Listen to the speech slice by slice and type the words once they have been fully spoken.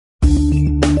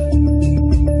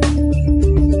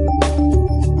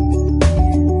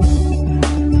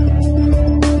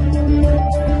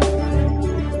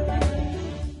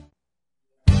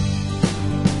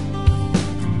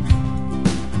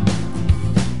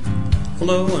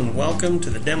Hello and welcome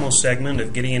to the demo segment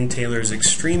of Gideon Taylor's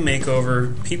Extreme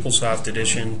Makeover PeopleSoft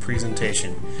Edition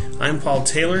presentation. I'm Paul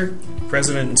Taylor,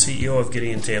 President and CEO of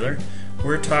Gideon Taylor.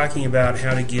 We're talking about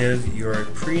how to give your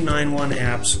pre-9.1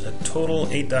 apps a total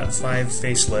 8.5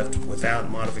 facelift without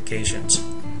modifications.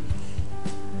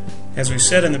 As we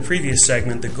said in the previous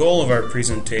segment, the goal of our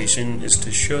presentation is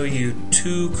to show you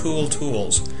two cool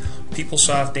tools,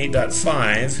 PeopleSoft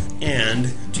 8.5 and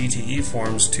GTE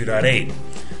Forms 2.8.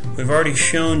 We've already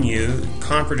shown you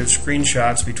comparative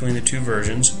screenshots between the two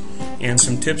versions and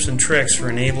some tips and tricks for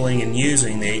enabling and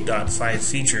using the 8.5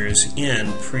 features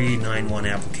in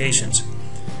pre-9.1 applications.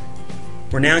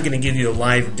 We're now going to give you a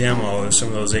live demo of some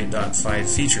of those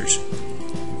 8.5 features.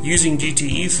 Using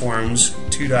GTE Forms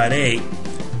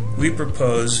 2.8, we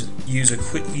propose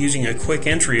using a quick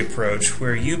entry approach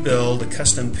where you build a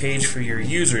custom page for your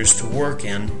users to work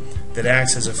in that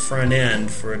acts as a front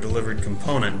end for a delivered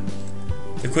component.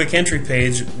 The quick entry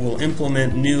page will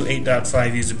implement new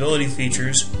 8.5 usability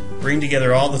features, bring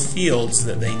together all the fields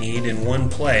that they need in one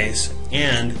place,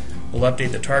 and will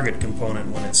update the target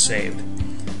component when it's saved.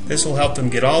 This will help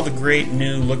them get all the great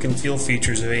new look and feel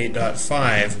features of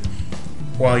 8.5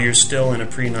 while you're still in a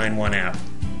pre-9.1 app.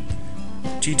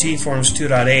 GTE Forms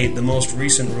 2.8, the most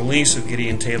recent release of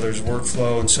Gideon Taylor's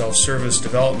workflow and self-service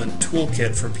development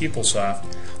toolkit for PeopleSoft,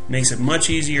 makes it much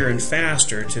easier and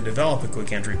faster to develop a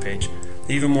quick entry page.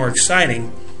 Even more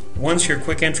exciting, once your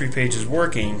quick entry page is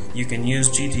working, you can use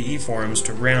GTE Forms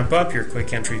to ramp up your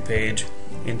quick entry page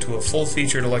into a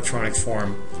full-featured electronic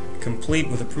form, complete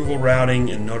with approval routing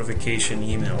and notification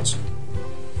emails.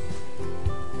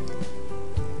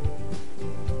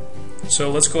 So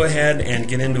let's go ahead and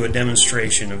get into a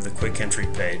demonstration of the quick entry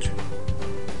page.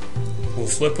 We'll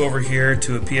flip over here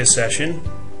to a PS session.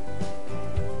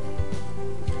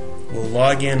 We'll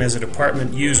log in as a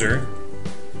department user,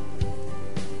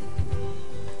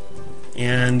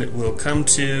 and we'll come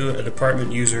to a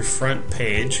department user front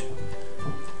page.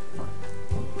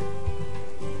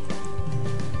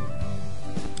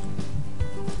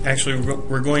 Actually,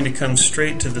 we're going to come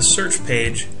straight to the search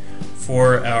page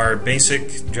for our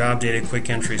basic job data quick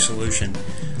entry solution.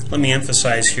 Let me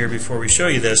emphasize here before we show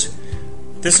you this.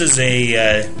 This is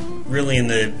a really in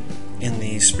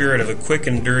the spirit of a quick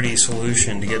and dirty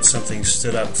solution to get something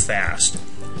stood up fast.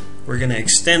 We're going to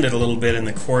extend it a little bit in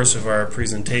the course of our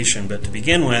presentation, but to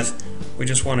begin with, we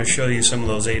just want to show you some of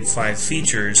those 8.5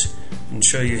 features and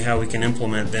show you how we can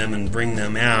implement them and bring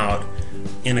them out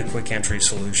in a quick entry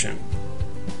solution.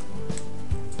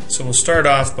 So we'll start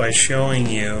off by showing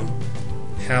you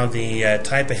how the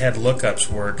type ahead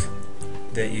lookups work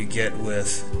that you get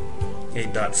with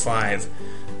 8.5.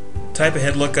 Type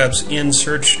ahead lookups in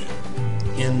search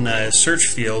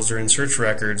fields or in search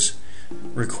records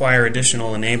require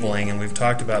additional enabling, and we've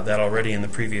talked about that already in the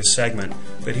previous segment.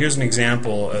 But here's an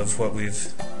example of what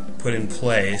we've put in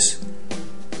place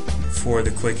for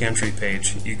the quick entry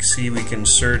page. You can see we can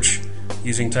search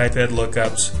using type ahead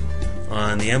lookups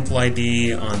on the employee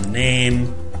ID, on the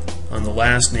name, on the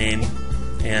last name,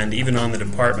 and even on the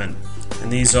department.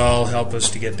 And these all help us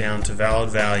to get down to valid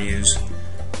values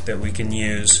that we can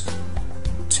use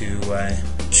to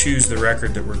choose the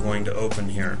record that we're going to open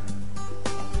here.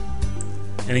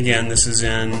 And again, this is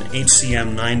in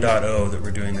HCM 9.0 that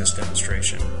we're doing this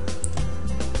demonstration.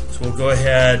 So we'll go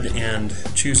ahead and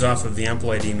choose off of the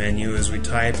employee ID menu. As we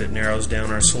type, it narrows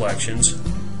down our selections,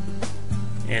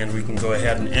 and we can go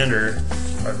ahead and enter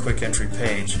our quick entry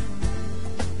page.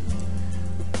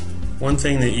 One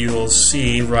thing that you will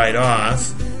see right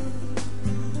off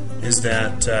is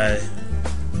that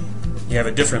you have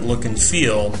a different look and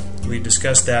feel. We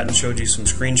discussed that and showed you some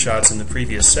screenshots in the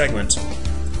previous segments.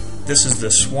 This is the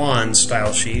Swan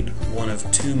style sheet, one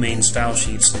of two main style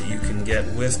sheets that you can get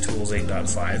with Tools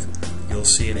 8.5. You'll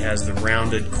see it has the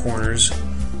rounded corners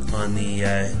on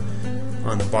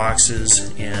the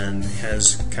boxes and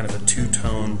has kind of a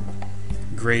two-tone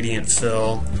gradient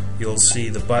fill. You'll see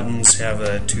the buttons have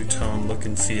a two-tone look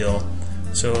and feel.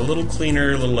 So a little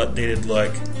cleaner, a little updated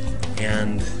look,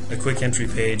 and a quick entry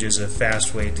page is a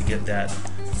fast way to get that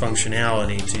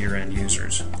functionality to your end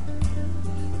users.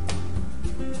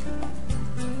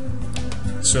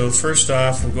 So first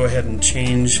off, we'll go ahead and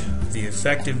change the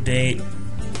effective date.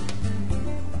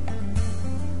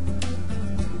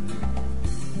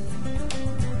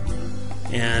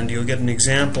 And you'll get an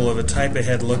example of a type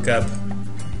ahead lookup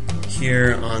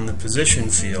here on the position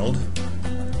field.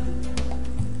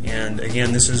 And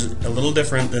again, this is a little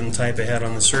different than type ahead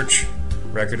on the search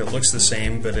record. It looks the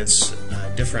same, but it's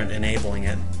different enabling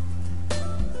it.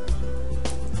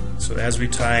 So as we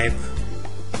type,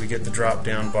 we get the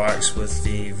drop-down box with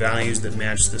the values that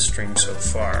match the string so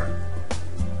far.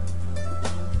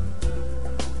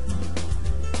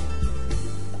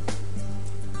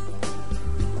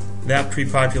 that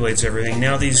pre-populates everything.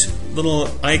 Now these little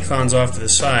icons off to the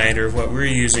side are what we're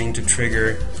using to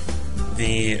trigger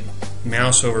the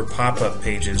mouse over pop-up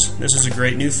pages. This is a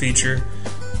great new feature.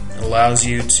 It allows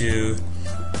you to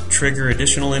trigger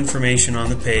additional information on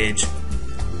the page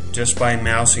just by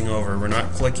mousing over. We're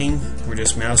not clicking, we're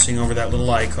just mousing over that little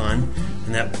icon,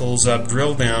 and that pulls up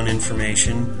drill down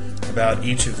information about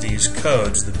each of these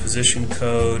codes, the position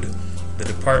code, the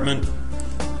department,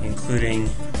 including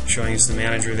showing us the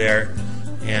manager there,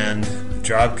 and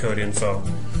job code info.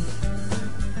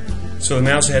 So the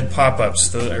mouse ahead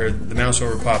pop-ups, or the mouse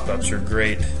over pop-ups, are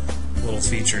great little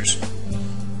features.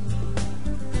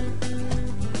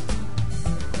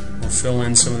 We'll fill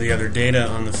in some of the other data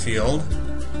on the field,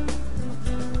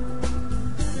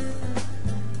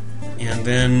 and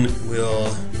then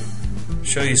we'll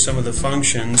show you some of the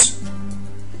functions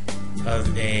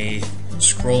of a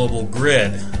Scrollable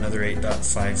Grid, another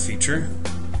 8.5 feature.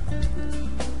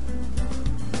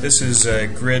 This is a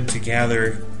grid to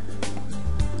gather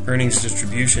earnings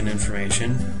distribution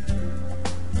information.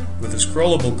 With a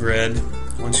Scrollable Grid,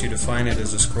 once you define it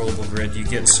as a Scrollable Grid, you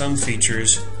get some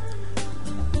features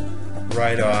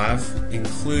right off,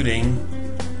 including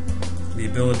the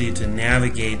ability to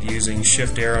navigate using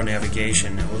shift arrow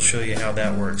navigation, and we'll show you how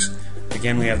that works.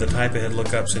 Again, we have the type ahead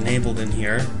lookups enabled in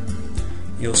here.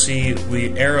 You'll see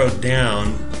we arrowed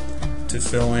down to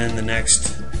fill in the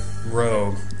next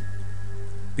row.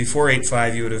 Before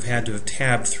 8.5 you would have had to have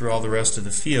tabbed through all the rest of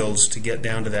the fields to get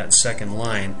down to that second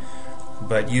line,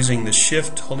 but using the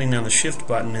shift, holding down the shift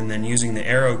button and then using the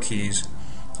arrow keys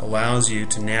allows you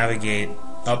to navigate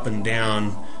up and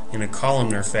down in a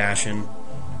columnar fashion.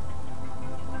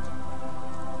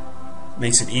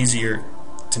 Makes it easier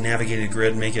to navigate a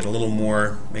grid, makes it a little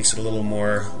more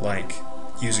like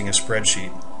using a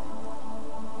spreadsheet.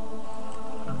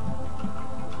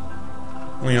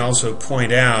 Let me also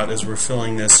point out, as we're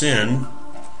filling this in,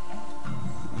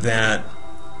 that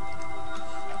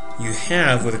you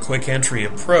have, with a quick entry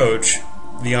approach,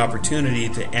 the opportunity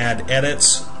to add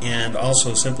edits and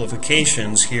also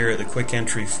simplifications here at the quick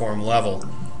entry form level.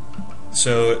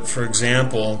 So, for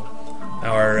example,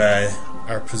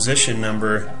 our position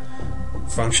number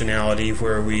functionality,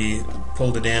 where we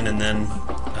pulled it in and then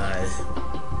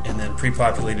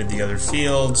pre-populated the other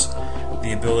fields,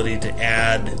 the ability to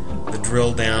add the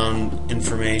drill down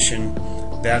information,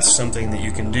 that's something that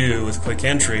you can do with quick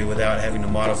entry without having to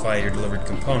modify your delivered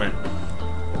component.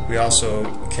 We also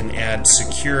can add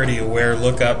security aware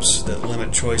lookups that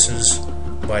limit choices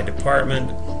by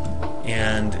department,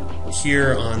 and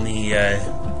here on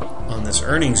this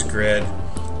earnings grid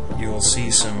you will see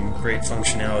some great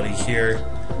functionality here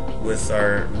with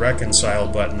our Reconcile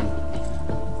button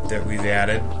that we've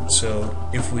added. So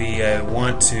if we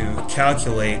want to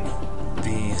calculate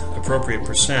the appropriate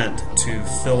percent to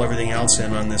fill everything else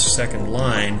in on this second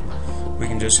line, we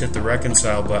can just hit the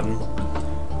Reconcile button,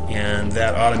 and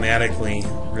that automatically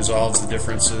resolves the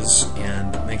differences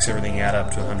and makes everything add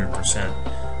up to 100%.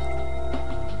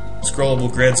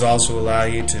 Scrollable grids also allow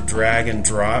you to drag and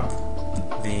drop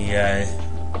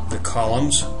the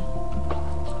columns.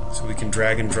 So we can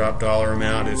drag and drop dollar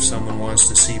amount. If someone wants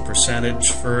to see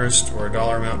percentage first or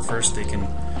dollar amount first, they can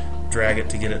drag it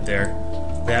to get it there.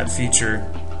 That feature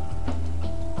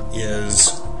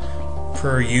is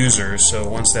per user, so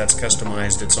once that's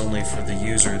customized, it's only for the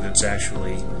user that's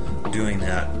actually doing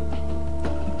that.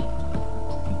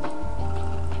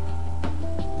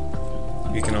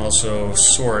 You can also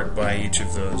sort by each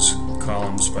of those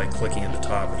columns by clicking at the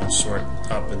top. It'll sort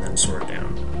up and then sort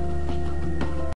down.